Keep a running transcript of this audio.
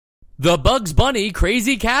The Bugs Bunny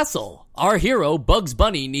Crazy Castle. Our hero, Bugs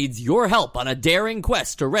Bunny, needs your help on a daring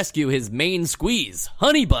quest to rescue his main squeeze,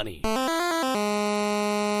 Honey Bunny.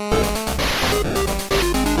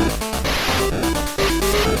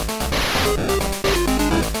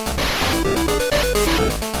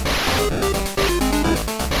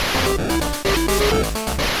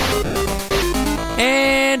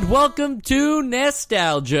 And welcome to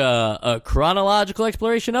Nostalgia, a chronological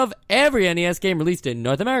exploration of every NES game released in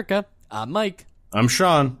North America. I'm Mike. I'm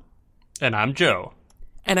Sean. And I'm Joe.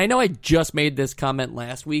 And I know I just made this comment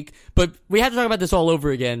last week, but we had to talk about this all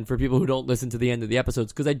over again for people who don't listen to the end of the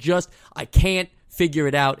episodes, because I can't figure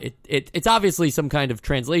it out. It's obviously some kind of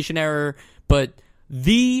translation error, but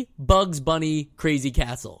the Bugs Bunny Crazy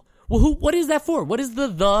Castle. Well, what is that for? What is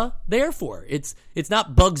the there for? It's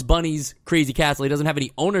not Bugs Bunny's Crazy Castle. He doesn't have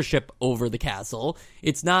any ownership over the castle.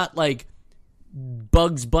 It's not like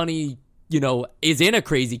Bugs Bunny, is in a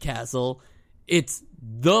crazy castle. It's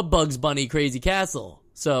the Bugs Bunny Crazy Castle.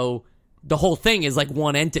 So the whole thing is like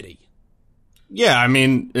one entity. Yeah, I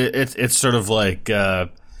mean, it's sort of like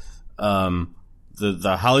the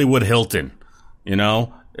Hollywood Hilton,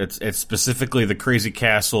 It's specifically the Crazy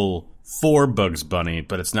Castle for Bugs Bunny,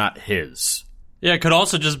 but it's not his. Yeah, it could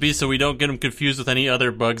also just be so we don't get him confused with any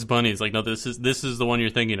other Bugs Bunnies. Like, no, this is the one you're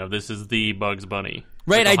thinking of. This is the Bugs Bunny.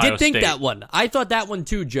 Right, like I did think State. that one. I thought that one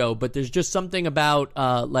too, Joe, but there's just something about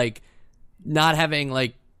not having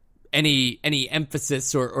like any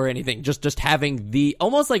emphasis or anything. Just having it's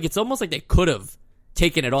almost like they could have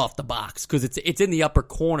taken it off the box, because it's in the upper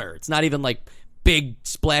corner. It's not even like big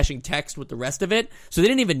splashing text with the rest of it, so they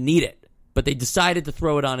didn't even need it. But they decided to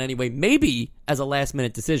throw it on anyway, maybe as a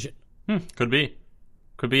last-minute decision. Could be.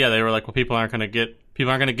 Yeah, they were like, well, people aren't going to get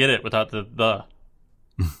it without the.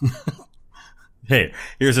 Hey,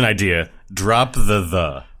 here's an idea. Drop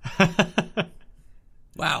the.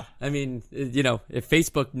 Wow. I mean, if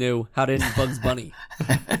Facebook knew, how did Bugs Bunny?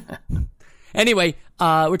 Anyway,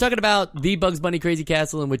 we're talking about the Bugs Bunny Crazy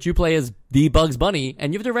Castle, in which you play as the Bugs Bunny,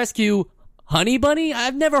 and you have to rescue Honey Bunny?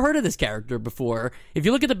 I've never heard of this character before. If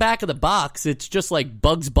you look at the back of the box, it's just like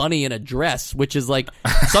Bugs Bunny in a dress, which is like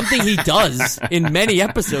something he does in many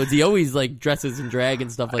episodes. He always like dresses in drag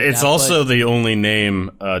and stuff like that. It's also the only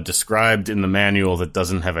name described in the manual that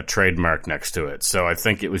doesn't have a trademark next to it. So I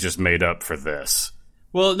think it was just made up for this.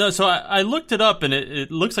 Well, no, so I looked it up, and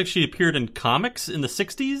it looks like she appeared in comics in the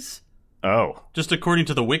 60s. Oh. Just according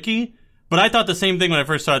to the wiki. But I thought the same thing when I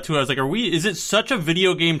first saw it too. I was like, is it such a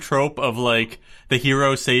video game trope of like the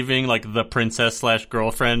hero saving like the princess /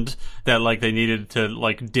 girlfriend that like they needed to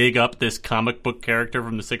like dig up this comic book character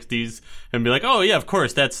from the 60s and be like, oh yeah, of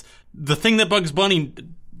course, that's the thing that Bugs Bunny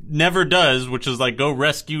never does, which is like go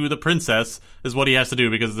rescue the princess, is what he has to do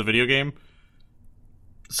because it's a video game.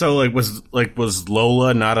 So was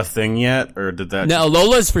Lola not a thing yet, or did that? No,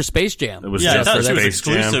 Lola's for Space Jam. It was I just thought for she was Space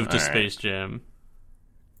exclusive Jam? to Space Jam.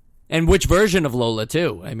 And which version of Lola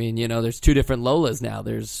too? I mean, there's two different Lolas now.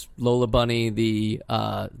 There's Lola Bunny, the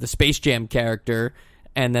Space Jam character,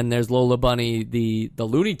 and then there's Lola Bunny, the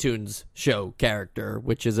Looney Tunes show character,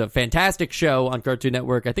 which is a fantastic show on Cartoon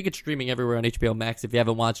Network. I think it's streaming everywhere on HBO Max if you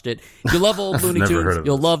haven't watched it. If you love old Looney Tunes,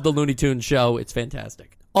 you'll love the Looney Tunes show. It's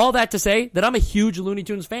fantastic. All that to say that I'm a huge Looney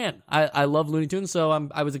Tunes fan. I love Looney Tunes, so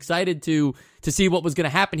I was excited to see what was going to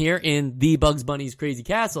happen here in the Bugs Bunny's Crazy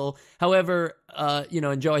Castle. However,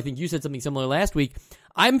 and Joe, I think you said something similar last week.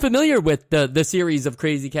 I'm familiar with the series of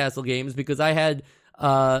Crazy Castle games because I had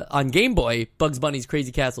on Game Boy Bugs Bunny's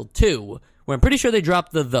Crazy Castle 2, where I'm pretty sure they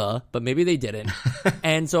dropped but maybe they didn't.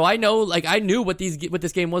 And so I knew what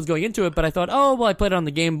this game was going into it, but I thought, oh, well, I played it on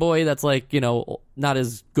the Game Boy. That's like, not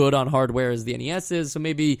as good on hardware as the NES is, so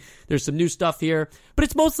maybe there's some new stuff here. But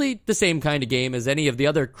it's mostly the same kind of game as any of the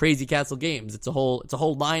other Crazy Castle games. It's a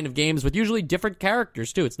whole line of games with usually different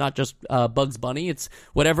characters too. It's not just Bugs Bunny. It's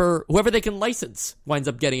whoever they can license winds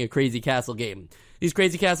up getting a Crazy Castle game. These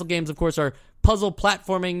Crazy Castle games, of course, are puzzle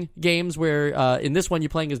platforming games where in this one you're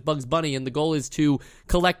playing as Bugs Bunny, and the goal is to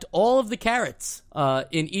collect all of the carrots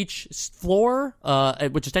in each floor,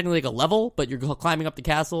 which is technically like a level, but you're climbing up the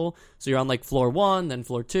castle, so you're on like floor 1, then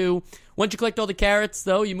floor 2. Once you collect all the carrots,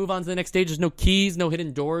 though, you move on to the next stage. There's no keys, no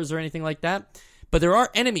hidden doors or anything like that, but there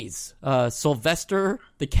are enemies. Sylvester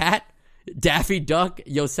the cat, Daffy Duck,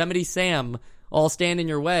 Yosemite Sam all stand in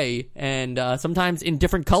your way, and sometimes in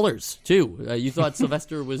different colors, too. You thought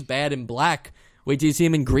Sylvester was bad in black. Wait till you see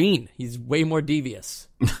him in green. He's way more devious.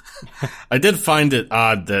 I did find it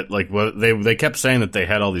odd that they kept saying that they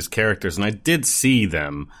had all these characters, and I did see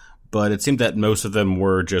them, but it seemed that most of them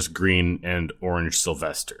were just green and orange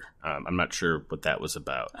Sylvester. I'm not sure what that was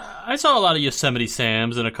about. I saw a lot of Yosemite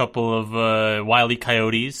Sams and a couple of Wile E.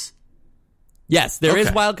 Coyotes. Yes, there is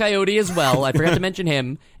Okay. Wild Coyote as well. I forgot to mention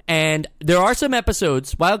him. And there are some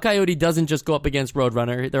episodes. Wild Coyote doesn't just go up against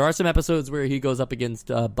Roadrunner. There are some episodes where he goes up against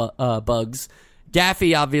Bugs.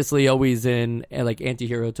 Daffy, obviously, always in like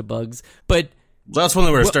anti-hero to Bugs. But That's when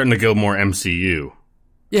they were starting to go more MCU.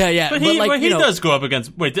 yeah. But he does go up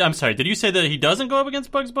against. Wait, I'm sorry. Did you say that he doesn't go up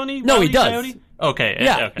against Bugs Bunny? No, he Wile E. does. Coyote? Okay.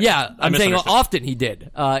 Yeah, okay. yeah. I I'm saying misunderstood. often he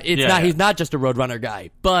did. He's not just a Roadrunner guy.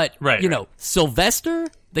 But, Right, right. Sylvester,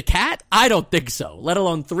 the cat? I don't think so. Let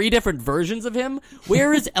alone 3 different versions of him.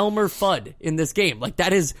 Where is Elmer Fudd in this game? Like,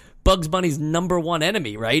 that is Bugs Bunny's number 1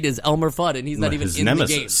 enemy, right? Is Elmer Fudd, and he's not even His in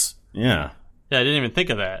nemesis. Yeah. Yeah, I didn't even think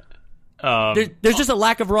of that. the game. There's just a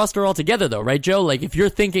lack of roster altogether, though, right, Joe? Like, if you're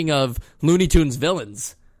thinking of Looney Tunes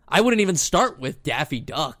villains, I wouldn't even start with Daffy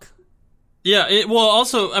Duck. Yeah, well,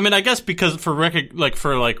 also, I mean, I guess because for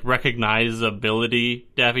recognizability,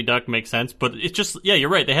 Daffy Duck makes sense, but it's just, yeah, you're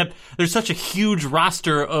right. There's such a huge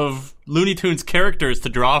roster of Looney Tunes characters to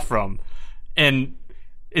draw from, and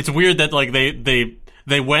it's weird that like they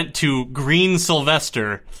went to Green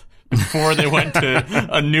Sylvester before they went to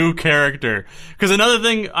a new character. Because another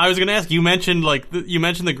thing I was going to ask, you mentioned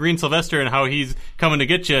the Green Sylvester and how he's coming to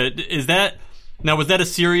get you. Was that a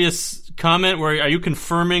serious comment? Where are you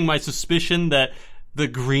confirming my suspicion that the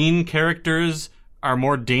green characters are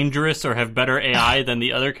more dangerous or have better AI than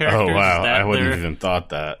the other characters? Oh wow, Is that I wouldn't even thought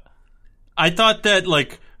that. I thought that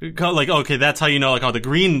like okay, that's how you know like the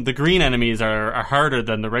green enemies are harder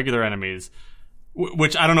than the regular enemies.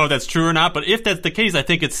 Which I don't know if that's true or not, but if that's the case, I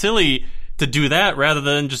think it's silly to do that rather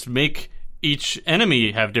than just make each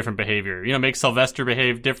enemy have different behavior. Make Sylvester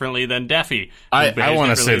behave differently than Daffy. I want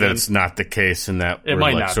to say that it's not the case, and that It we're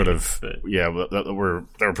might like not sort be, of but-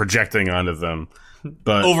 they're projecting onto them.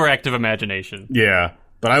 But overactive imagination. yeah,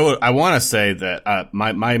 but I want to say that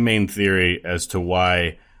my main theory as to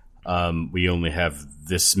why we only have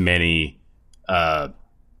this many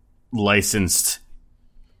licensed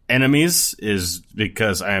enemies is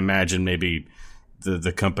because I imagine maybe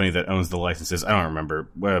the company that owns the licenses, I don't remember,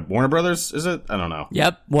 Warner Brothers, is it? I don't know.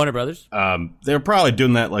 Yep, Warner Brothers. They're probably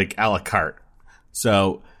doing that like a la carte.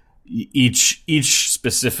 So each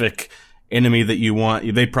specific enemy that you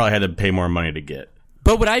want, they probably had to pay more money to get.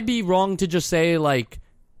 But would I be wrong to just say, like,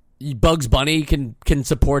 Bugs Bunny can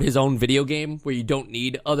support his own video game where you don't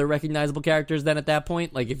need other recognizable characters then at that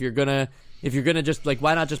point? Like, if you're gonna just, like,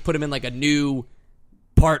 why not just put him in, like, a new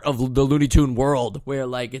part of the Looney Tune world where,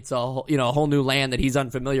 like, it's a whole new land that he's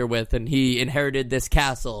unfamiliar with, and he inherited this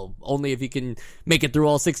castle only if he can make it through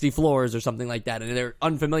all 60 floors or something like that, and they're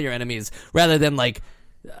unfamiliar enemies, rather than, like,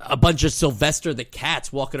 a bunch of Sylvester the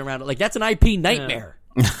Cats walking around. Like, that's an IP nightmare.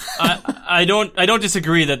 I don't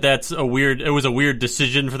disagree that it was a weird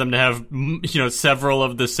decision for them to have several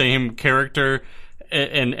of the same character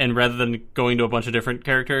and rather than going to a bunch of different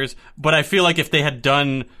characters. But I feel like if they had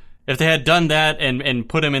done that and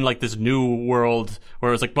put him in like this new world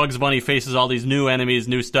where it was like Bugs Bunny faces all these new enemies,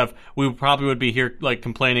 new stuff, we probably would be here like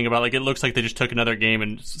complaining about like it looks like they just took another game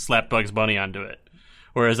and slapped Bugs Bunny onto it.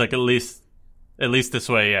 Whereas like at least this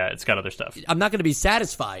way, yeah, it's got other stuff. I'm not going to be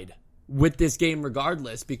satisfied with this game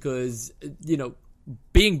regardless because,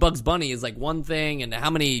 being Bugs Bunny is like one thing and how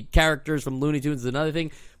many characters from Looney Tunes is another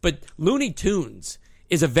thing. But Looney Tunes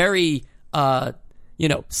is a very,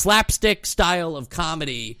 slapstick style of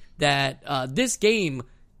comedy that this game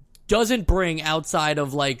doesn't bring outside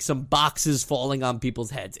of like some boxes falling on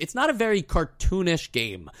people's heads. It's not a very cartoonish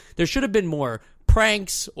game. There should have been more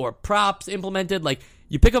pranks or props implemented. Like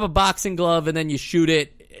you pick up a boxing glove and then you shoot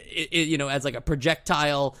it as like a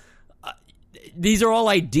projectile. These are all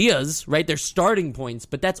ideas, right? They're starting points,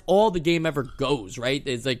 but that's all the game ever goes, right?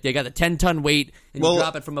 It's like they got a 10-ton weight and you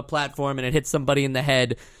drop it from a platform and it hits somebody in the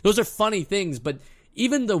head. Those are funny things, but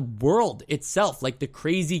even the world itself, like the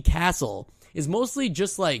crazy castle, is mostly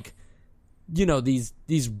just like, these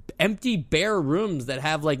empty bare rooms that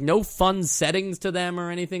have like no fun settings to them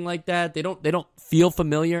or anything like that. They don't feel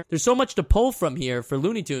familiar. There's so much to pull from here for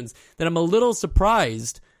Looney Tunes that I'm a little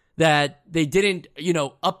surprised that they didn't,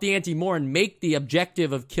 up the ante more and make the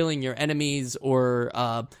objective of killing your enemies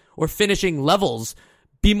or finishing levels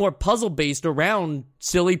be more puzzle-based around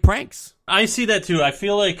silly pranks. I see that too. I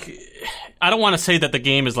feel like I don't want to say that the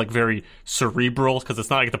game is like very cerebral because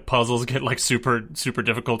it's not like the puzzles get like super, super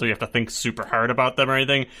difficult or you have to think super hard about them or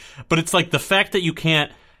anything. But it's like the fact that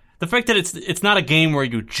it's not a game where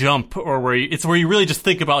you jump or where you really just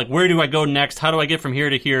think about like where do I go next? How do I get from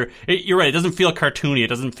here to here? You're right. It doesn't feel cartoony. It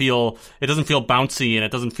doesn't feel bouncy, and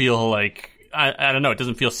it doesn't feel like I don't know. It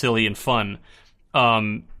doesn't feel silly and fun.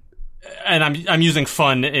 And I'm using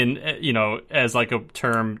fun in as like a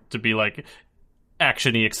term to be like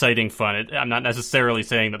actiony, exciting fun. I'm not necessarily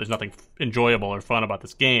saying that there's nothing enjoyable or fun about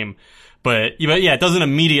this game, but yeah, it doesn't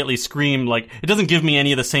immediately scream like, it doesn't give me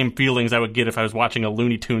any of the same feelings I would get if I was watching a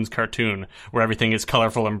Looney Tunes cartoon where everything is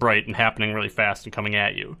colorful and bright and happening really fast and coming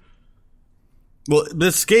at you. Well,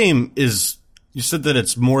 this game is, you said that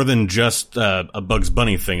it's more than just a Bugs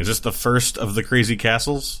Bunny thing. Is this the first of the Crazy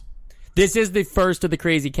Castles? This is the first of the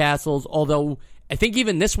Crazy Castles, although I think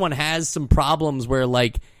even this one has some problems where,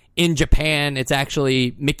 like, in Japan, it's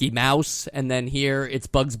actually Mickey Mouse, and then here it's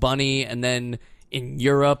Bugs Bunny, and then in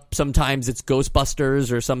Europe, sometimes it's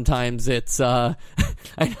Ghostbusters, or sometimes it's, I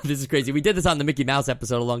know this is crazy. We did this on the Mickey Mouse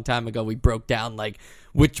episode a long time ago. We broke down, like,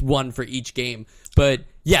 which one for each game. But,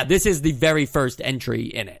 yeah, this is the very first entry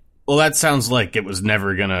in it. Well, that sounds like it was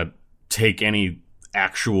never going to take any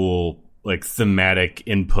actual, like, thematic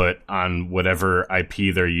input on whatever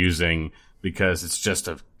IP they're using, because it's just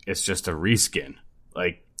a reskin.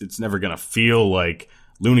 Like, it's never going to feel like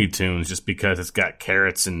Looney Tunes just because it's got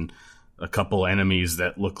carrots and a couple enemies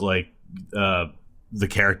that look like the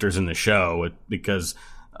characters in the show, because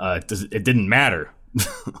it didn't matter.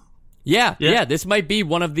 Yeah, this might be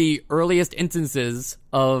one of the earliest instances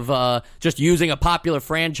of just using a popular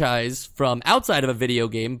franchise from outside of a video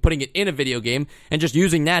game, putting it in a video game, and just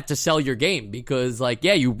using that to sell your game. Because, like,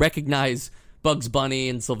 yeah, you recognize Bugs Bunny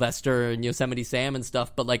and Sylvester and Yosemite Sam and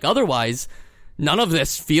stuff, but, like, otherwise, none of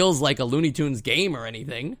this feels like a Looney Tunes game or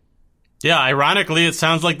anything. Yeah, ironically, it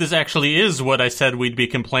sounds like this actually is what I said we'd be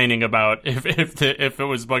complaining about if it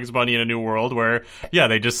was Bugs Bunny in a New World, where, yeah,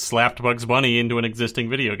 they just slapped Bugs Bunny into an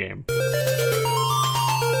existing video game.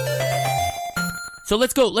 So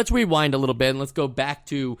let's rewind a little bit, and let's go back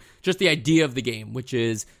to just the idea of the game, which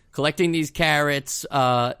is collecting these carrots,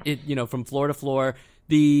 from floor to floor.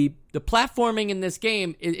 The platforming in this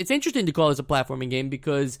game, it's interesting to call this a platforming game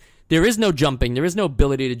because there is no jumping, there is no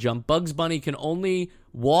ability to jump. Bugs Bunny can only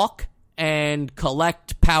walk and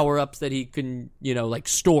collect power-ups that he can,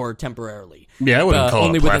 store temporarily. Yeah, I wouldn't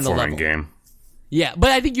call it a platforming game. Yeah,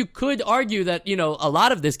 but I think you could argue that, a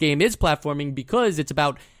lot of this game is platforming because it's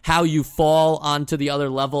about how you fall onto the other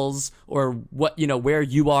levels, or what, where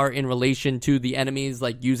you are in relation to the enemies,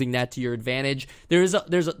 like using that to your advantage.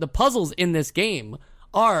 The puzzles in this game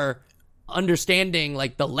are understanding,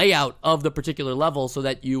 like, the layout of the particular level so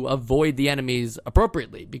that you avoid the enemies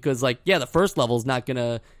appropriately. Because, like, yeah, the first level is not going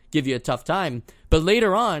to give you a tough time, but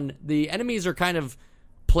later on, the enemies are kind of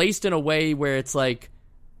placed in a way where it's like,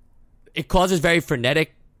 it causes very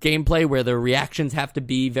frenetic gameplay where the reactions have to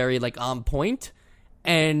be very, like, on point.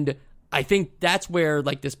 And I think that's where,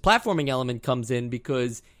 like, this platforming element comes in,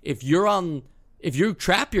 because if you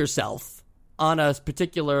trap yourself on a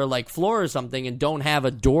particular, like, floor or something and don't have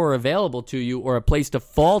a door available to you or a place to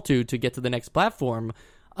fall to get to the next platform,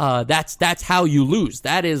 that's how you lose.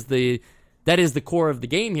 That is the core of the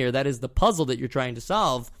game here. That is the puzzle that you're trying to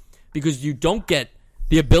solve, because you don't get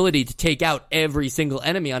the ability to take out every single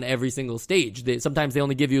enemy on every single stage. Sometimes they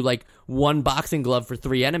only give you, like, one boxing glove for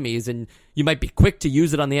 3 enemies, and you might be quick to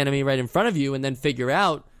use it on the enemy right in front of you and then figure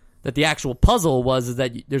out that the actual puzzle is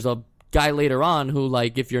that there's a guy later on who,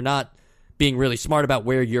 like, if you're not being really smart about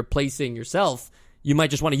where you're placing yourself, you might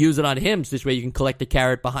just want to use it on him, so this way you can collect a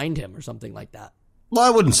carrot behind him or something like that. Well, I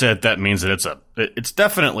wouldn't say that means that it's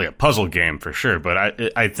definitely a puzzle game for sure,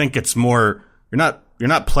 but I think it's more, you're not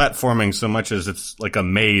platforming so much as it's like a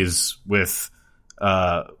maze with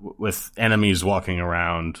enemies walking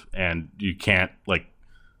around, and you can't, like,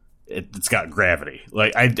 it's got gravity.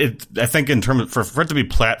 Like, I think in terms of, for it to be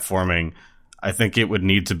platforming, I think it would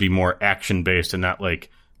need to be more action based and not, like,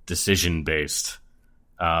 decision based.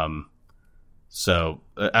 So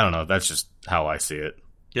I don't know. That's just how I see it.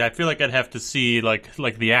 Yeah, I feel like I'd have to see like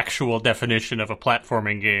the actual definition of a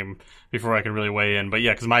platforming game before I can really weigh in. But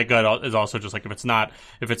yeah, because my gut is also just like, if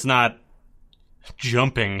it's not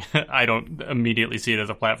jumping, I don't immediately see it as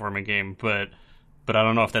a platforming game. But I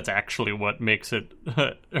don't know if that's actually what makes it,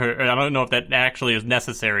 or I don't know if that actually is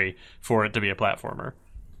necessary for it to be a platformer.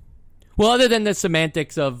 Well, other than the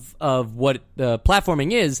semantics of what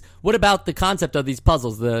platforming is, what about the concept of these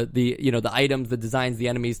puzzles, the items, the designs, the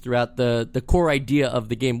enemies throughout the core idea of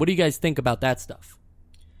the game? What do you guys think about that stuff?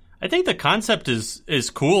 I think the concept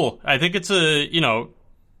is cool. I think it's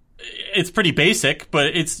it's pretty basic, but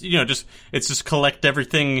it's just collect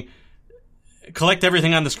everything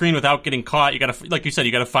on the screen without getting caught. You gotta, like you said,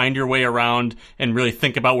 you gotta find your way around and really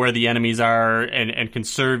think about where the enemies are, and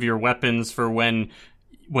conserve your weapons for when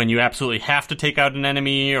you absolutely have to take out an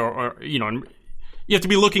enemy, or you have to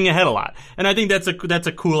be looking ahead a lot. And I think that's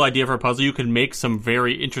a cool idea for a puzzle. You can make some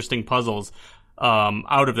very interesting puzzles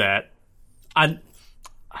out of that. I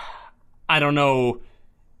don't know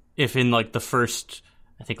if in like the first,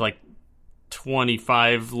 I think like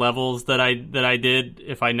 25 levels that I did,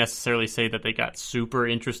 if I necessarily say that they got super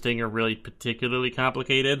interesting or really particularly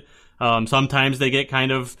complicated. Sometimes they get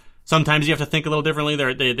sometimes you have to think a little differently.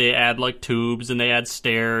 They add like tubes and they add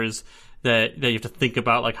stairs that you have to think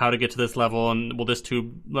about, like how to get to this level, and will this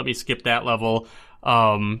tube let me skip that level?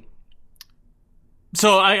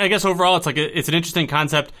 So I guess overall it's like it's an interesting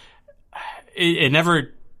concept. It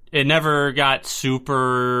never got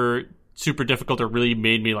super difficult or really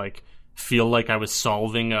made me like feel like I was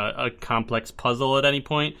solving a complex puzzle at any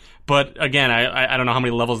point. But again, I don't know how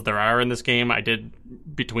many levels there are in this game. I did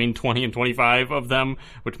between 20 and 25 of them,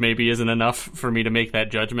 which maybe isn't enough for me to make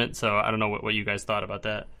that judgment. So I don't know what you guys thought about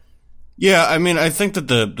that. Yeah, I mean, I think that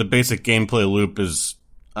the basic gameplay loop is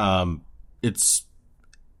it's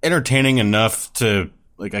entertaining enough to,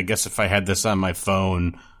 like, I guess if I had this on my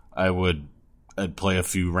phone, I'd play a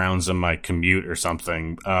few rounds on my commute or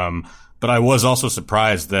something. But I was also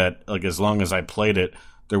surprised that, like, as long as I played it,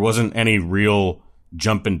 there wasn't any real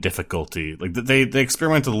jump in difficulty. Like, they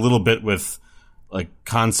experimented a little bit with, like,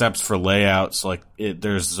 concepts for layouts. Like,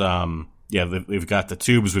 there's we've got the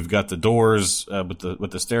tubes, we've got the doors with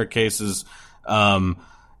the staircases, but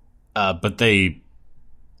it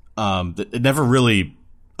never really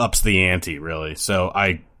ups the ante, really. So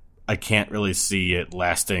I can't really see it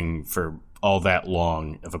lasting for all that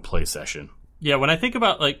long of a play session. Yeah, when I think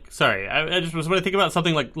about when I think about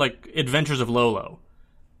something like Adventures of Lolo,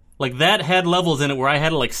 like that had levels in it where I had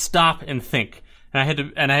to like stop and think, and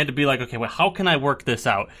I had to be like, okay, well, how can I work this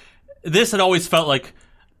out? This had always felt like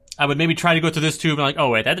I would maybe try to go through this tube and like,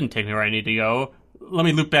 oh wait, that didn't take me where I need to go. Let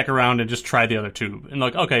me loop back around and just try the other tube, and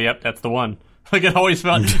like, okay, yep, that's the one. Like it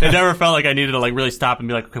never felt like I needed to like really stop and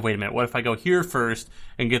be like, okay, wait a minute, what if I go here first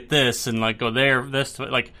and get this and like go there, this,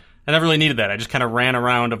 like. I never really needed that. I just kind of ran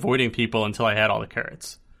around avoiding people until I had all the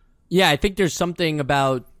carrots. Yeah, I think there's something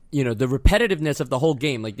about, the repetitiveness of the whole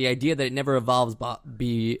game, like the idea that it never evolves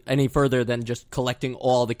be any further than just collecting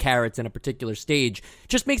all the carrots in a particular stage,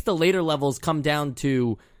 just makes the later levels come down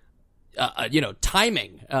to,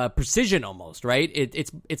 timing, precision almost, right?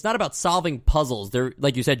 It's not about solving puzzles. There,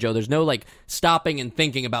 like you said, Joe, there's no like stopping and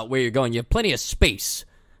thinking about where you're going. You have plenty of space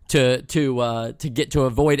to get to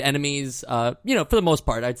avoid enemies. For the most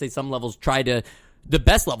part, I'd say some levels the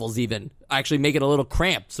best levels even actually make it a little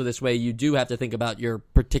cramped. So this way you do have to think about your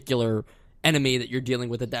particular enemy that you're dealing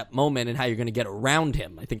with at that moment and how you're going to get around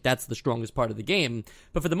him. I think that's the strongest part of the game.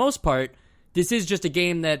 But for the most part, this is just a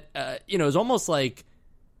game that, is almost like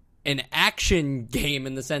an action game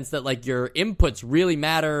in the sense that like your inputs really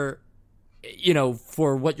matter,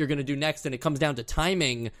 for what you're going to do next. And it comes down to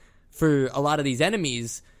timing for a lot of these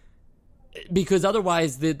enemies. Because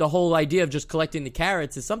otherwise, the whole idea of just collecting the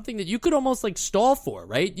carrots is something that you could almost like stall for,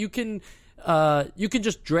 right? You can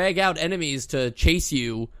just drag out enemies to chase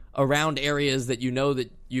you around areas that that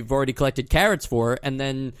you've already collected carrots for, and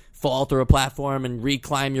then fall through a platform and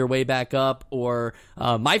reclimb your way back up. Or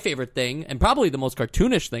my favorite thing, and probably the most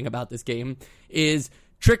cartoonish thing about this game, is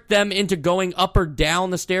trick them into going up or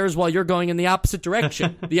down the stairs while you're going in the opposite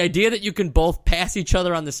direction. The idea that you can both pass each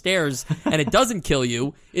other on the stairs and it doesn't kill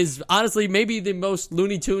you is honestly maybe the most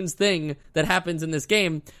Looney Tunes thing that happens in this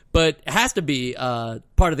game, but it has to be part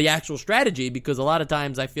of the actual strategy, because a lot of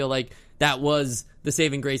times I feel like that was the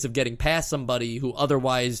saving grace of getting past somebody who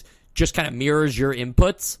otherwise just kind of mirrors your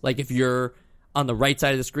inputs. Like if you're on the right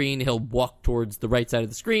side of the screen, he'll walk towards the right side of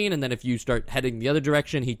the screen, and then if you start heading the other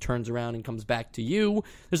direction, he turns around and comes back to you.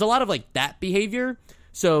 There's a lot of like that behavior.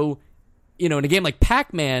 So, in a game like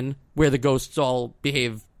Pac-Man, where the ghosts all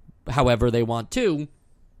behave however they want to,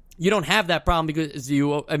 you don't have that problem because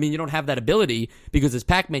you don't have that ability, because as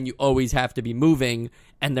Pac-Man, you always have to be moving,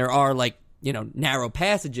 and there are like, narrow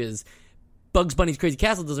passages. Bugs Bunny's Crazy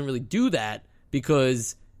Castle doesn't really do that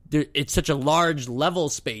because it's such a large level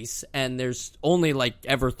space, and there's only like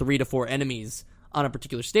ever 3 to 4 enemies on a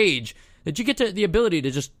particular stage, that you get to the ability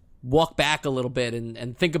to just walk back a little bit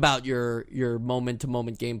and think about your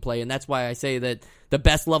moment-to-moment gameplay. And that's why I say that the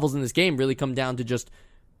best levels in this game really come down to just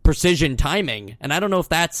precision timing. And I don't know if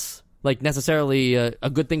that's like necessarily a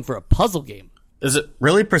good thing for a puzzle game. Is it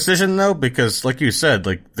really precision, though? Because, like you said,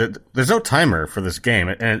 like there's no timer for this game.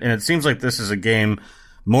 And it seems like this is a game,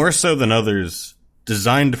 more so than others,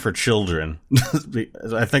 designed for children.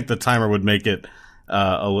 I think the timer would make it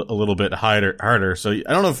a little bit harder. So I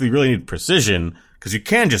don't know if you really need precision, because you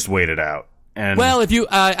can just wait it out. And well, if you,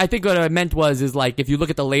 I think what I meant is like if you look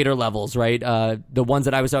at the later levels, right? The ones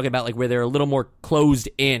that I was talking about, like where they're a little more closed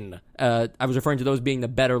in. I was referring to those being the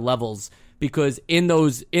better levels, because in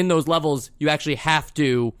those levels you actually have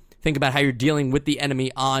to think about how you're dealing with the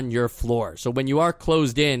enemy on your floor. So when you are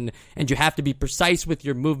closed in and you have to be precise with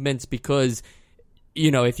your movements because,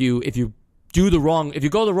 if you go the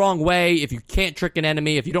wrong way, if you can't trick an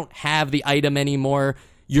enemy, if you don't have the item anymore,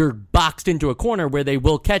 you're boxed into a corner where they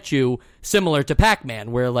will catch you, similar to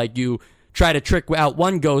Pac-Man, where like you try to trick out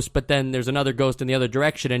one ghost, but then there's another ghost in the other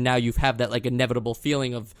direction, and now you have that like inevitable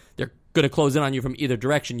feeling of they're going to close in on you from either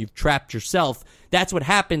direction. You've trapped yourself. That's what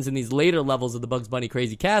happens in these later levels of the Bugs Bunny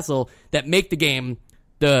Crazy Castle that make the game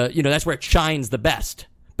that's where it shines the best.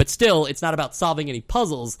 But still, it's not about solving any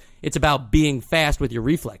puzzles. It's about being fast with your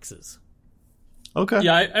reflexes. Okay.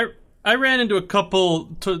 Yeah, I ran into a couple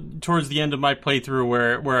towards the end of my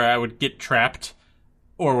playthrough where I would get trapped,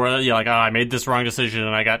 or where I made this wrong decision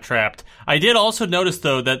and I got trapped. I did also notice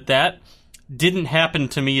though that didn't happen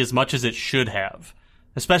to me as much as it should have,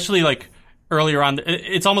 especially like earlier on.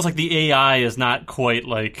 It's almost like the AI is not quite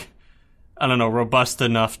like, I don't know, robust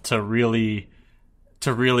enough to really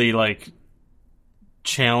like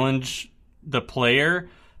challenge the player,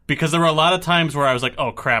 because there were a lot of times where I was like,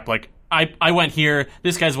 oh crap, like I went here,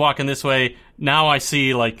 this guy's walking this way, now I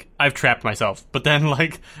see like I've trapped myself. But then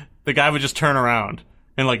like the guy would just turn around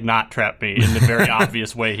and like not trap me in the very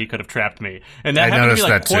obvious way he could have trapped me. And that happened to me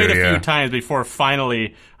like quite a few times before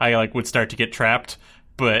finally I like would start to get trapped.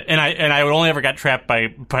 But I would only ever got trapped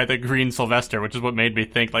by the green Sylvester, which is what made me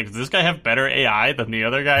think, like, does this guy have better AI than the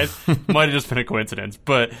other guys? Might have just been a coincidence.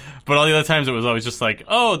 But all the other times it was always just like,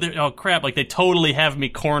 oh crap, like they totally have me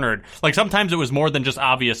cornered. Like sometimes it was more than just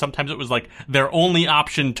obvious. Sometimes it was like their only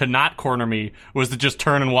option to not corner me was to just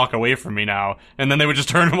turn and walk away from me now. And then they would just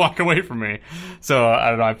turn and walk away from me. So I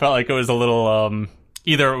don't know, I felt like it was a little,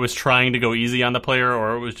 either it was trying to go easy on the player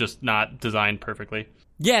or it was just not designed perfectly.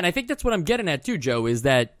 Yeah, and I think that's what I'm getting at too, Joe, is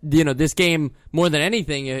that, this game, more than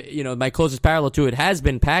anything, my closest parallel to it has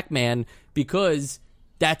been Pac-Man, because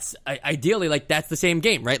that's, ideally, like, that's the same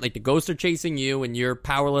game, right? Like, the ghosts are chasing you, and you're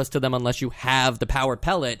powerless to them unless you have the power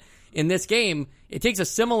pellet. In this game, it takes a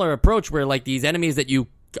similar approach where, like, these enemies that you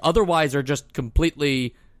otherwise are just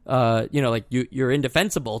completely, you're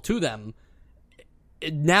indefensible to them.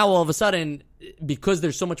 Now, all of a sudden, because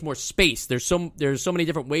there's so much more space, there's so many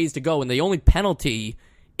different ways to go, and the only penalty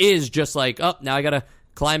is just like, now I gotta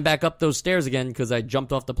climb back up those stairs again because I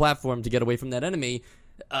jumped off the platform to get away from that enemy.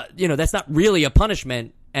 That's not really a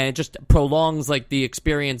punishment, and it just prolongs like the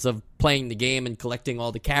experience of playing the game and collecting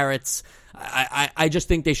all the carrots. I just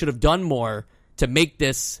think they should have done more to make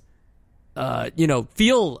this, feel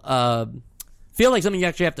like something you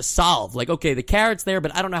actually have to solve. Like, okay, the carrot's there,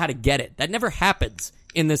 but I don't know how to get it. That never happens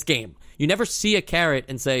in this game. You never see a carrot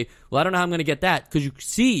and say, well, I don't know how I'm going to get that, because you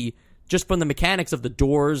see, just from the mechanics of the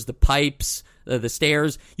doors, the pipes, the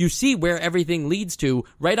stairs, you see where everything leads to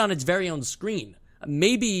right on its very own screen.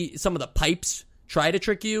 Maybe some of the pipes try to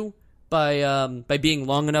trick you by being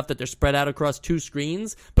long enough that they're spread out across two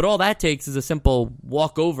screens, but all that takes is a simple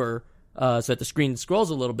walk over so that the screen scrolls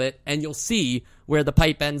a little bit, and you'll see where the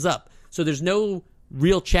pipe ends up. So there's no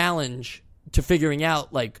real challenge to figuring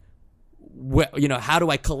out, like, how do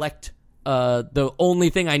I collect the only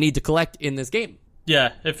thing I need to collect in this game.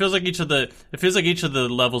 Yeah, it feels like each of the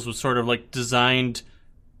levels was sort of like designed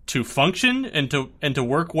to function and to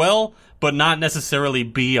work well, but not necessarily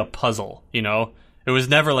be a puzzle. It was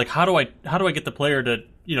never like, how do I get the player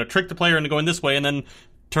to trick the player into going this way, and then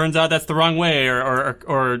turns out that's the wrong way,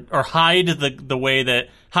 or hide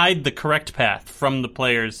the correct path from the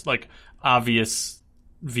player's like obvious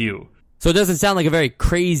view. So it doesn't sound like a very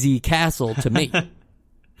crazy castle to me.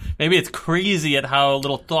 Maybe it's crazy at how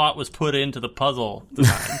little thought was put into the puzzle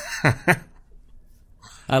design.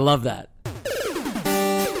 I love that.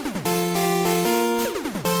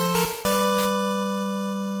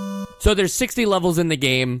 So there's 60 levels in the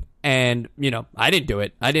game, and, I didn't do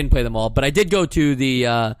it. I didn't play them all, but I did go to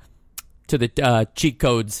the cheat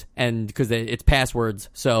codes, and because it's passwords,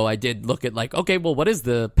 so I did look at, like, okay, well, what is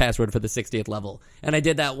the password for the 60th level? And I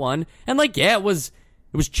did that one, and, like, yeah, it was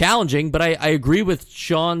challenging, but I agree with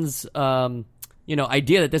Sean's,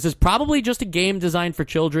 idea that this is probably just a game designed for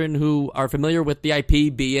children who are familiar with the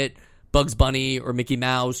IP, be it Bugs Bunny or Mickey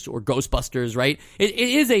Mouse or Ghostbusters, right? It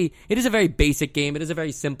is a very basic game. It is a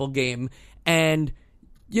very simple game. And,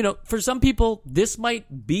 for some people, this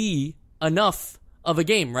might be enough of a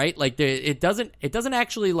game, right? Like, it doesn't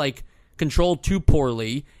actually, like, control too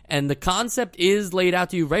poorly. And the concept is laid out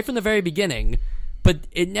to you right from the very beginning, but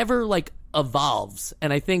it never, like, evolves.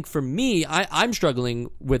 And I think for me, I'm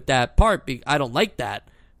struggling with that part. I don't like that,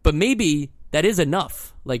 but maybe that is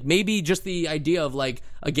enough. Like, maybe just the idea of, like,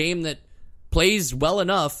 a game that plays well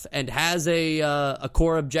enough and has a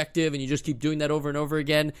core objective, and you just keep doing that over and over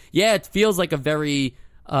again. Yeah, it feels like a very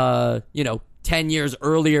 10 years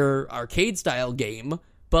earlier arcade style game,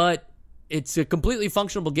 but it's a completely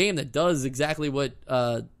functional game that does exactly what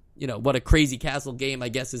what a Crazy Castle game, I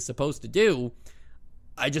guess, is supposed to do.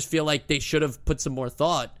 I just feel like they should have put some more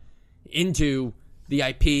thought into the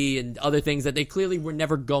IP and other things that they clearly were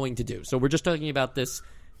never going to do. So we're just talking about this,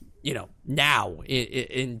 now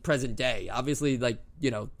in present day. Obviously,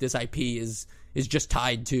 this IP is just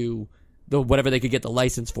tied to whatever they could get the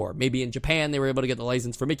license for. Maybe in Japan they were able to get the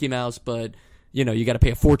license for Mickey Mouse, but you got to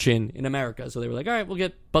pay a fortune in America. So they were like, all right, we'll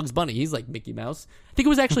get Bugs Bunny. He's like Mickey Mouse. I think it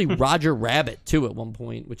was actually Roger Rabbit, too, at one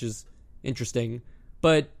point, which is interesting.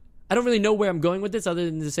 But I don't really know where I'm going with this other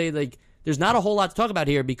than to say, there's not a whole lot to talk about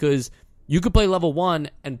here because you could play level 1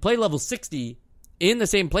 and play level 60 in the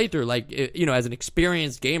same playthrough, as an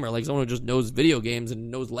experienced gamer, like someone who just knows video games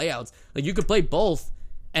and knows layouts. You could play both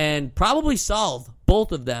and probably solve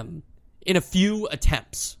both of them in a few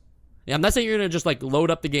attempts. Yeah, I'm not saying you're going to just load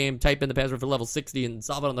up the game, type in the password for level 60 and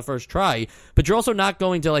solve it on the first try, but you're also not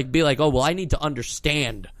going to be like, oh, well, I need to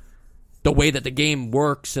understand the way that the game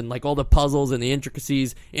works and all the puzzles and the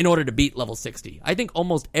intricacies in order to beat level 60. I think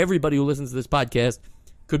almost everybody who listens to this podcast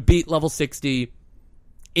could beat level 60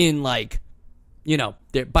 in by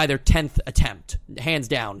their 10th attempt, hands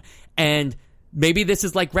down. And maybe this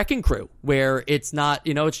is like Wrecking Crew, where it's not,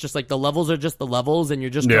 it's just the levels are just the levels and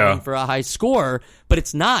you're just going for a high score, but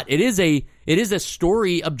it's not. It is a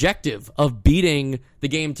story objective of beating the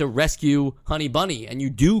game to rescue Honey Bunny, and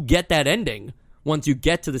you do get that ending once you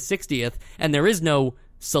get to the 60th, and there is no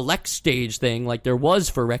select stage thing like there was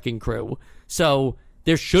for Wrecking Crew. So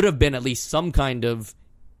there should have been at least some kind of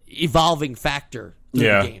evolving factor through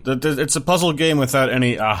the game. It's a puzzle game without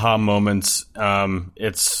any aha moments.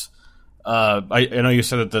 It's I know you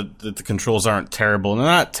said that the controls aren't terrible, and they're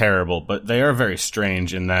not terrible, but they are very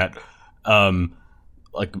strange in that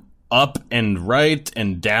up and right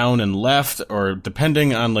and down and left, or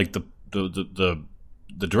depending on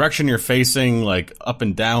the direction you're facing, up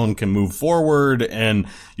and down can move forward, and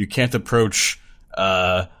you can't approach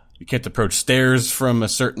stairs from a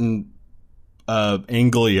certain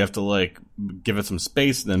angle. You have to give it some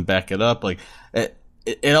space and then back it up.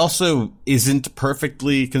 It also isn't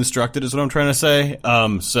perfectly constructed, is what I'm trying to say.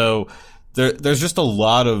 So there's just a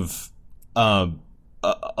lot of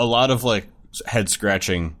head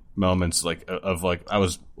scratching moments, I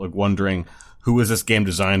was wondering, who is this game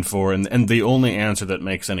designed for? And the only answer that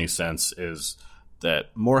makes any sense is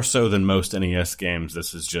that more so than most NES games,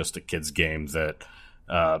 this is just a kid's game that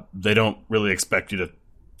they don't really expect you to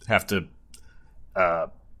have to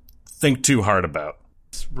think too hard about.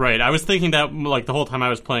 Right. I was thinking that the whole time I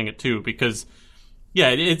was playing it too, because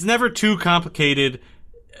it's never too complicated,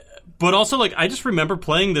 but also I just remember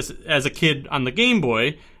playing this as a kid on the Game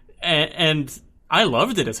Boy, and I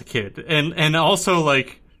loved it as a kid, and also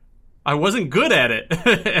I wasn't good at it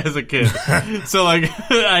as a kid. So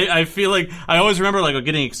I feel like I always remember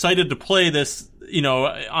getting excited to play this,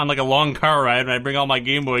 on a long car ride, and I'd bring all my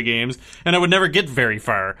Game Boy games, and I would never get very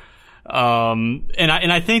far. And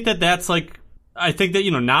I think that's I think that,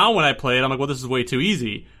 now when I play it, I'm like, well, this is way too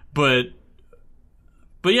easy. But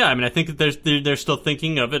yeah, I think that they're still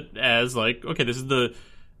thinking of it as okay, this is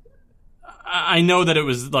I know that it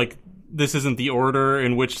was this isn't the order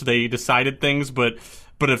in which they decided things, but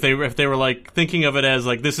if they were thinking of it as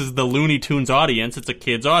this is the Looney Tunes audience, it's a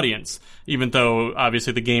kid's audience, even though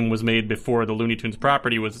obviously the game was made before the Looney Tunes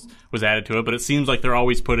property was added to it. But it seems like they're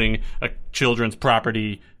always putting a children's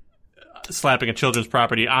property, slapping a children's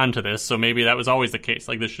property onto this, so maybe that was always the case.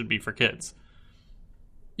 This should be for kids.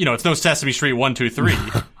 It's no Sesame Street 1, 2, 3.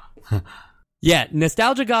 Yeah,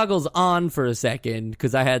 nostalgia goggles on for a second,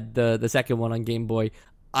 because I had the second one on Game Boy.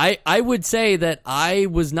 I would say that I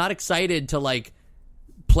was not excited to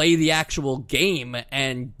play the actual game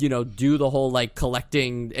and do the whole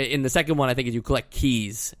collecting. In the second one, I think you collect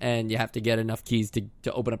keys and you have to get enough keys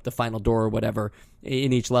to open up the final door or whatever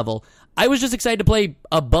in each level. I was just excited to play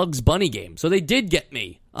a Bugs Bunny game, so they did get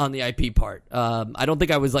me on the IP part. I don't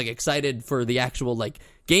think I was excited for the actual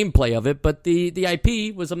gameplay of it, but the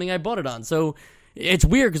IP was something I bought it on. So it's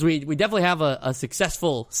weird because we definitely have a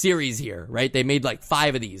successful series here, right? They made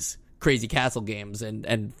 5 of these Crazy Castle games,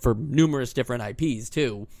 and for numerous different IPs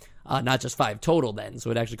too, not just 5 total then,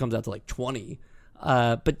 so it actually comes out to 20.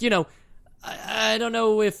 But I don't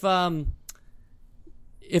know if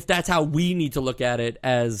that's how we need to look at it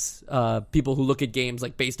as people who look at games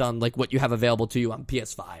based on what you have available to you on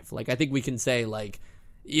PS5. I think we can say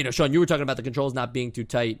Sean, you were talking about the controls not being too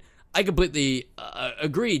tight. I completely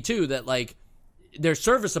agree too that they're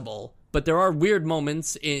serviceable, but there are weird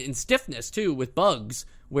moments in stiffness too with Bugs,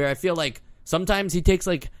 where I feel sometimes he takes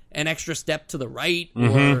an extra step to the right,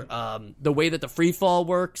 or the way that the free fall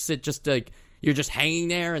works. It just like you're just hanging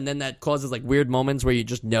there, and then that causes like weird moments where you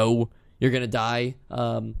just know you're gonna die.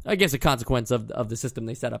 I guess a consequence of the system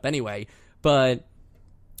they set up anyway. But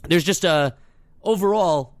there's just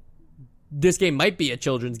overall, this game might be a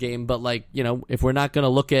children's game, but like, you know, if we're not gonna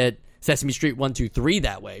look at Sesame Street 1, 2, 3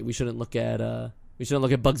 that way, we shouldn't look at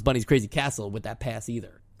Bugs Bunny's Crazy Castle with that pass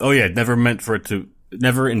either. Oh yeah, never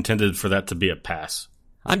intended for that to be a pass.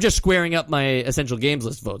 I'm just squaring up my essential games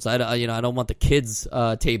list votes. I don't want the kids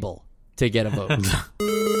table to get a vote.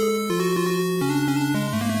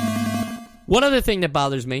 One other thing that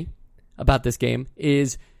bothers me about this game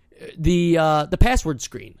is the password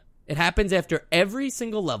screen. It happens after every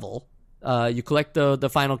single level. You collect the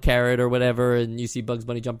final carrot or whatever, and you see Bugs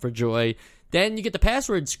Bunny jump for joy. Then you get the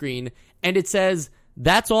password screen, and it says,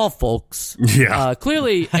 "That's all, folks." Yeah.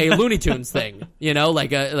 Clearly a Looney Tunes thing, you know,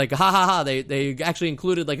 like a ha ha ha. They actually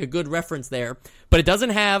included like a good reference there, but it doesn't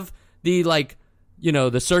have the like, you know,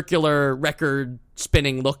 the circular record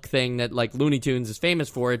spinning look thing that like Looney Tunes is famous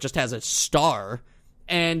for. It just has a star,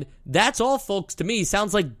 and "That's all, folks" to me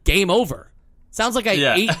sounds like game over. Sounds like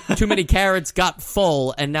I ate too many carrots, got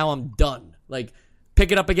full, and now I'm done. Like,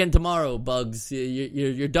 pick it up again tomorrow, Bugs.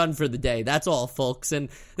 You're done for the day. That's all, folks. And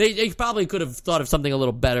they probably could have thought of something a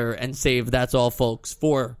little better and saved "That's all, folks"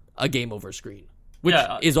 for a game over screen, which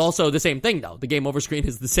is also the same thing, though. The game over screen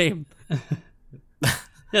is the same.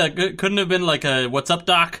 Yeah, couldn't have been like a "What's up,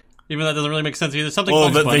 Doc"? Even though that doesn't really make sense either. Something. Well,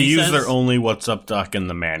 Bugs Bunny they use says. their only "What's up, Doc" in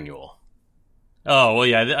the manual. Oh well,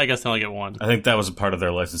 yeah. I guess they only get one. I think that was a part of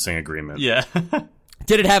their licensing agreement. Yeah.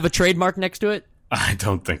 Did it have a trademark next to it? I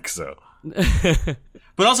don't think so.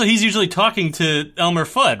 But also, he's usually talking to Elmer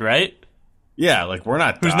Fudd, right? Yeah, like we're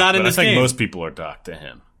not. Who's Doc, not in but this I think game. most people are Doc to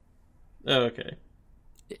him. Oh, okay.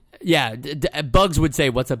 Yeah, Bugs would say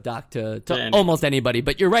 "What's up, Doc" to almost anybody.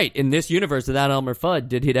 But you're right. In this universe, without Elmer Fudd,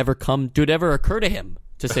 did it ever occur to him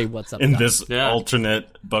to say "What's up, in Doc"? this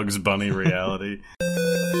alternate Bugs Bunny reality?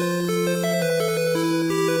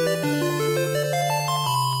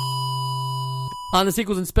 On the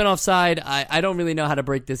sequels and spin-off side, I don't really know how to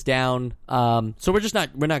break this down. So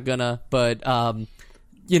we're not gonna, but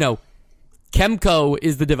you know, Kemco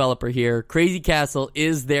is the developer here. Crazy Castle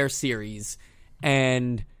is their series,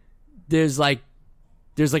 and there's like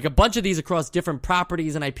a bunch of these across different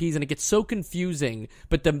properties and IPs, and it gets so confusing.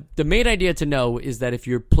 But the main idea to know is that if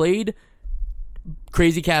you're played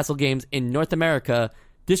Crazy Castle games in North America,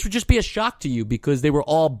 this would just be a shock to you because they were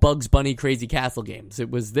all Bugs Bunny Crazy Castle games.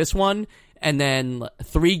 It was this one, and then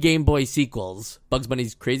 3 Game Boy sequels: Bugs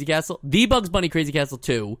Bunny's Crazy Castle, The Bugs Bunny Crazy Castle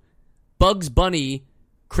 2, Bugs Bunny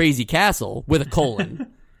Crazy Castle with a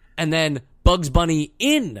colon, and then Bugs Bunny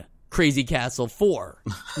in Crazy Castle 4.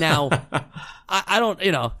 Now, I don't,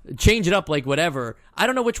 you know, change it up like whatever. I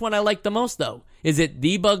don't know which one I like the most, though. Is it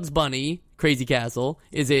The Bugs Bunny Crazy Castle?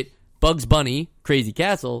 Is it Bugs Bunny Crazy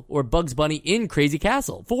Castle? Or Bugs Bunny in Crazy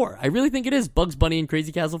Castle 4? I really think it is Bugs Bunny in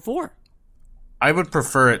Crazy Castle 4. I would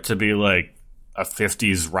prefer it to be like a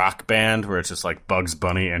 50s rock band where it's just like Bugs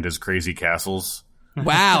Bunny and his Crazy Castles.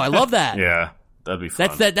 Wow, I love that. Yeah, that'd be fun.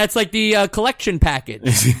 That's like the collection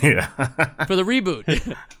package yeah. for the reboot.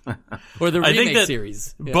 Or the remake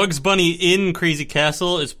series. Yeah. Bugs Bunny in Crazy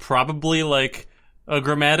Castle is probably like a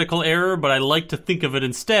grammatical error, but I like to think of it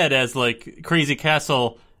instead as like Crazy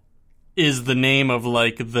Castle is the name of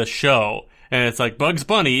like the show. And it's like Bugs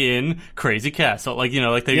Bunny in Crazy Castle. Like, you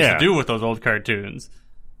know, like they used to do with those old cartoons.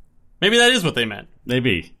 Maybe that is what they meant.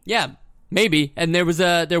 Maybe. Yeah, maybe. And they're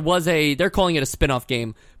calling it a spin-off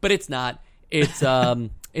game, but it's not. It's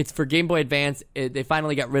it's for Game Boy Advance. They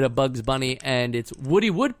finally got rid of Bugs Bunny, and it's Woody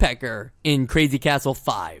Woodpecker in Crazy Castle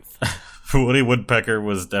 5. Woody Woodpecker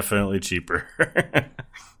was definitely cheaper.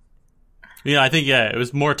 Yeah, I think, it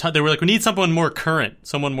was more... they were like, we need someone more current,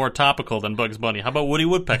 someone more topical than Bugs Bunny. How about Woody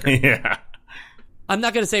Woodpecker? Yeah. I'm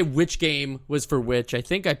not going to say which game was for which. I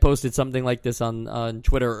think I posted something like this on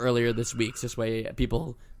Twitter earlier this week. So this way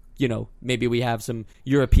people, you know, maybe we have some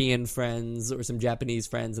European friends or some Japanese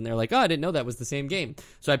friends, and they're like, oh, I didn't know that was the same game.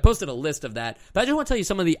 So I posted a list of that. But I just want to tell you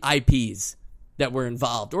some of the IPs that were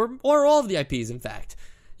involved, or all of the IPs, in fact.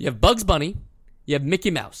 You have Bugs Bunny. You have Mickey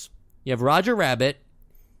Mouse. You have Roger Rabbit.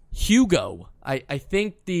 Hugo. I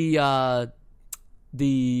think the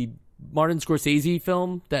Martin Scorsese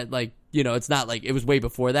film that, like, you know, it's not like it was way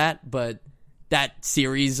before that, but that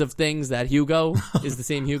series of things, that Hugo is the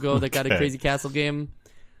same Hugo that got a Crazy Castle game.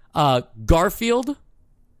 Garfield,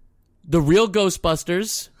 the real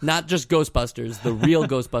Ghostbusters, not just Ghostbusters, the real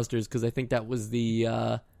Ghostbusters, because I think that was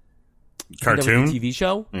the cartoon TV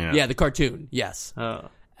show. Yeah, the cartoon. Yes. I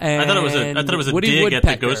thought it was a Woody dig Woodpecker.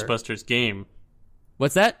 at the Ghostbusters game.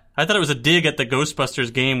 What's that? I thought it was a dig at the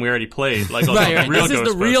Ghostbusters game we already played. Like, right. Real This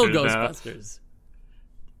is the real now. Ghostbusters.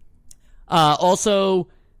 Also,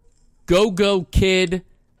 Go Go Kid,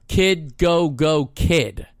 Kid Go Go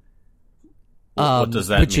Kid. What does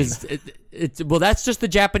that which mean? Is well, that's just the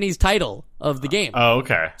Japanese title of the game. Oh,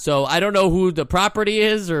 okay. So I don't know who the property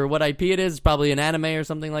is or what IP it is. Probably an anime or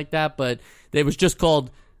something like that. But it was just called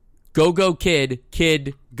Go Go Kid,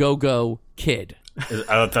 Kid Go Go Kid. I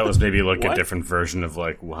thought that was maybe like a different version of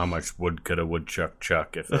like how much wood could a woodchuck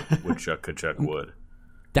chuck if a woodchuck could chuck wood.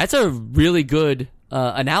 That's a really good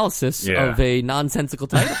analysis of a nonsensical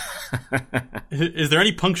title. Is there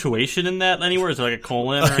any punctuation in that anywhere? Is there like a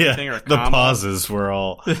colon or anything or a the comma? pauses were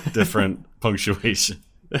all different punctuation.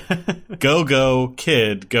 Go go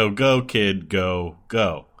kid, go go kid, go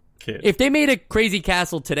go Kid. If they made a Crazy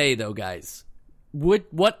Castle today, though, guys,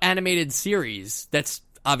 what animated series that's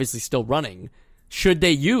obviously still running should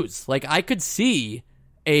they use? Like, I could see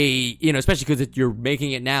especially because you're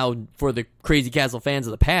making it now for the Crazy Castle fans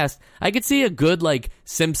of the past, I could see a good, like,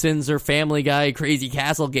 Simpsons or Family Guy Crazy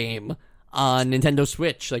Castle game on Nintendo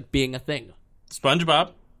Switch, like, being a thing.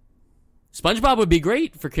 SpongeBob. SpongeBob would be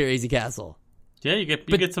great for Crazy Castle. Yeah, you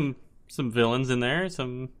get some villains in there.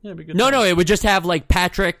 It'd be good. No, it would just have, like,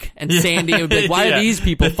 Patrick and Sandy. It would be like, why are these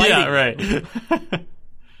people fighting? Yeah, right.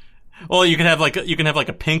 Well, you can have like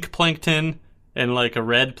a pink plankton and like a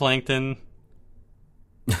red plankton.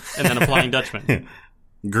 And then a Flying Dutchman.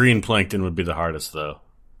 Green plankton would be the hardest, though.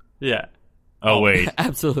 Yeah. Oh, wait.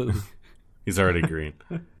 Absolutely. He's already green.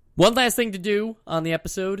 One last thing to do on the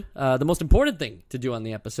episode, the most important thing to do on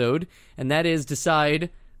the episode, and that is decide,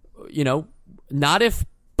 not if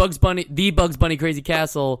the Bugs Bunny Crazy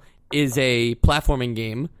Castle is a platforming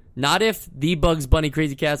game, not if the Bugs Bunny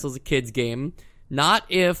Crazy Castle is a kid's game, not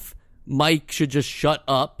if Mike should just shut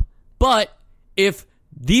up, but if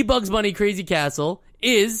the Bugs Bunny Crazy Castle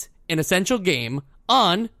is an essential game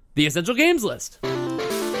on the Essential Games list.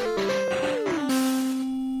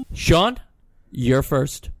 Sean, you're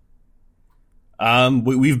first.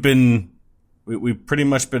 We've pretty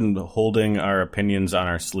much been holding our opinions on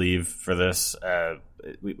our sleeve for this.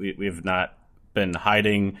 We've not been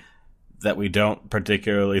hiding that we don't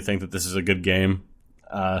particularly think that this is a good game.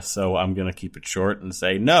 So I'm going to keep it short and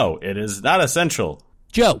say, no, it is not essential.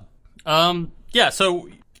 Joe. Yeah, so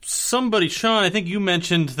somebody, Sean, I think you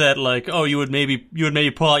mentioned that, like, you would maybe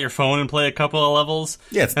pull out your phone and play a couple of levels.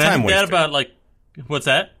 Yeah, it's a time waster. That about, like, what's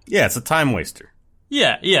that? Yeah, it's a time waster.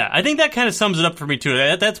 Yeah. I think that kind of sums it up for me too.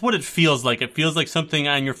 That's what it feels like. It feels like something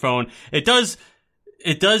on your phone. It does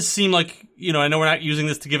seem like, I know we're not using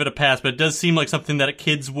this to give it a pass, but it does seem like something that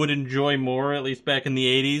kids would enjoy more, at least back in the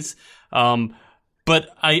 80s. But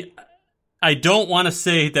I don't want to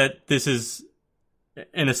say that this is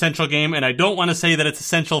an essential game, and I don't want to say that it's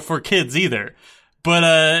essential for kids either. But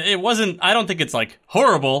I don't think it's like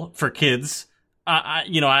horrible for kids.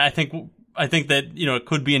 I think that, it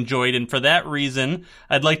could be enjoyed, and for that reason,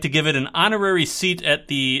 I'd like to give it an honorary seat at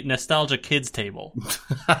the Nostalgia Kids table.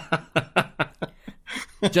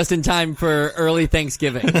 Just in time for early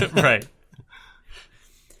Thanksgiving. Right.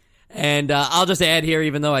 And I'll just add here,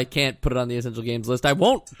 even though I can't put it on the Essential Games list, I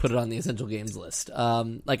won't put it on the Essential Games list.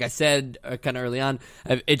 Like I said kind of early on,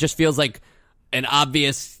 it just feels like an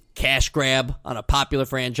obvious cash grab on a popular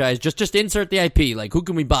franchise. Just insert the IP. Like, who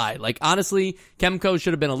can we buy? Like, honestly, Kemco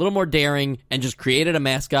should have been a little more daring and just created a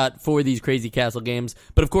mascot for these Crazy Castle games.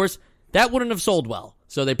 But, of course, that wouldn't have sold well.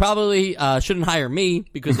 So they probably shouldn't hire me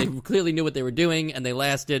because they clearly knew what they were doing, and they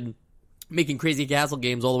lasted making Crazy Castle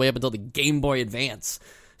games all the way up until the Game Boy Advance.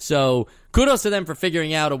 So kudos to them for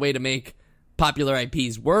figuring out a way to make popular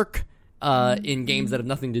IPs work in games that have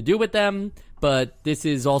nothing to do with them. But this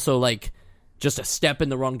is also like just a step in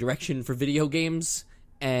the wrong direction for video games,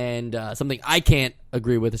 and something I can't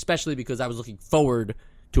agree with, especially because I was looking forward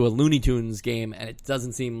to a Looney Tunes game, and it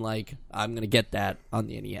doesn't seem like I'm going to get that on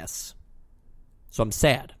the NES. So I'm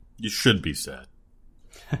sad. You should be sad.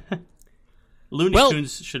 Looney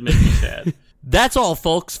Tunes should make me sad. That's all,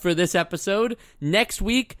 folks, for this episode. Next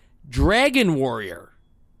week, Dragon Warrior.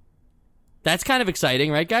 That's kind of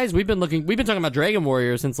exciting, right, guys? We've been talking about Dragon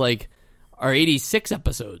Warrior since like our 86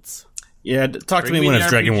 episodes. Yeah, talk to me when it's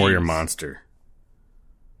Dragon Warrior Monster.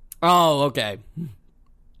 Oh, okay.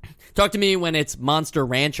 Talk to me when it's Monster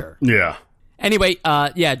Rancher. Yeah. Anyway,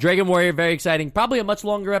 Dragon Warrior, very exciting. Probably a much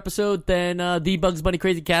longer episode than The Bugs Bunny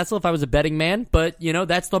Crazy Castle if I was a betting man. But,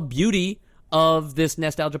 that's the beauty of this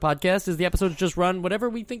Nostalgia podcast, is the episodes just run whatever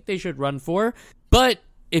we think they should run for. But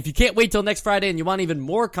if you can't wait till next Friday and you want even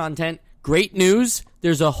more content, great news.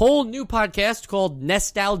 There's a whole new podcast called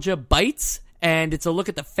Nostalgia Bites, and it's a look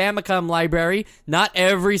at the Famicom library. Not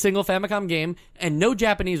every single Famicom game, and no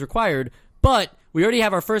Japanese required, but we already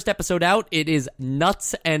have our first episode out. It is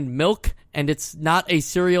Nuts and Milk, and it's not a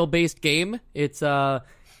cereal-based game. It's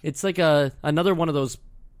like another one of those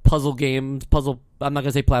puzzle games. I'm not going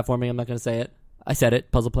to say platforming. I'm not going to say it. I said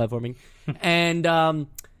it. Puzzle platforming. And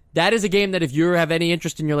that is a game that if you have any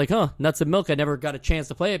interest in, you're like, Nuts and Milk, I never got a chance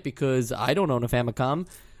to play it because I don't own a Famicom.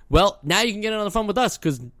 Well, now you can get on the phone with us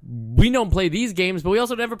because we don't play these games, but we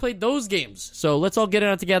also never played those games. So let's all get it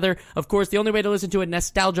on together. Of course, the only way to listen to a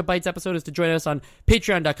Nostalgia Bites episode is to join us on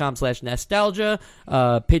patreon.com/nostalgia.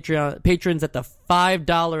 Patrons at the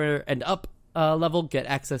 $5 and up level get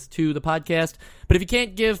access to the podcast. But if you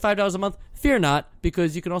can't give $5 a month, fear not,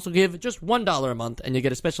 because you can also give just $1 a month, and you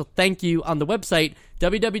get a special thank you on the website,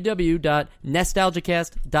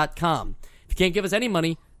 www.nostalgicast.com. If you can't give us any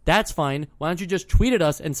money, that's fine. Why don't you just tweet at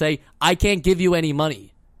us and say, I can't give you any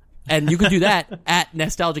money? And you can do that at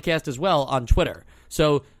NostalgiaCast as well on Twitter.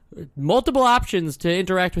 So multiple options to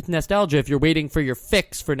interact with Nostalgia if you're waiting for your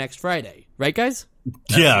fix for next Friday. Right, guys?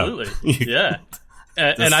 Yeah. Absolutely. Yeah.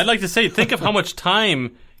 And I'd like to say, think of how much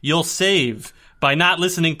time you'll save by not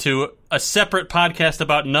listening to a separate podcast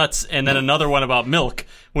about nuts and then another one about milk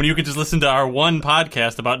when you can just listen to our one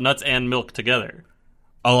podcast about nuts and milk together.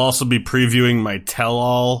 I'll also be previewing my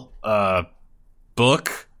tell-all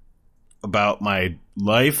book about my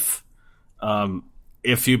life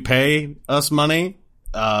if you pay us money,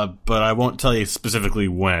 but I won't tell you specifically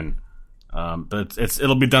when. But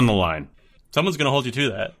it'll be down the line. Someone's going to hold you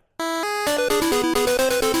to that.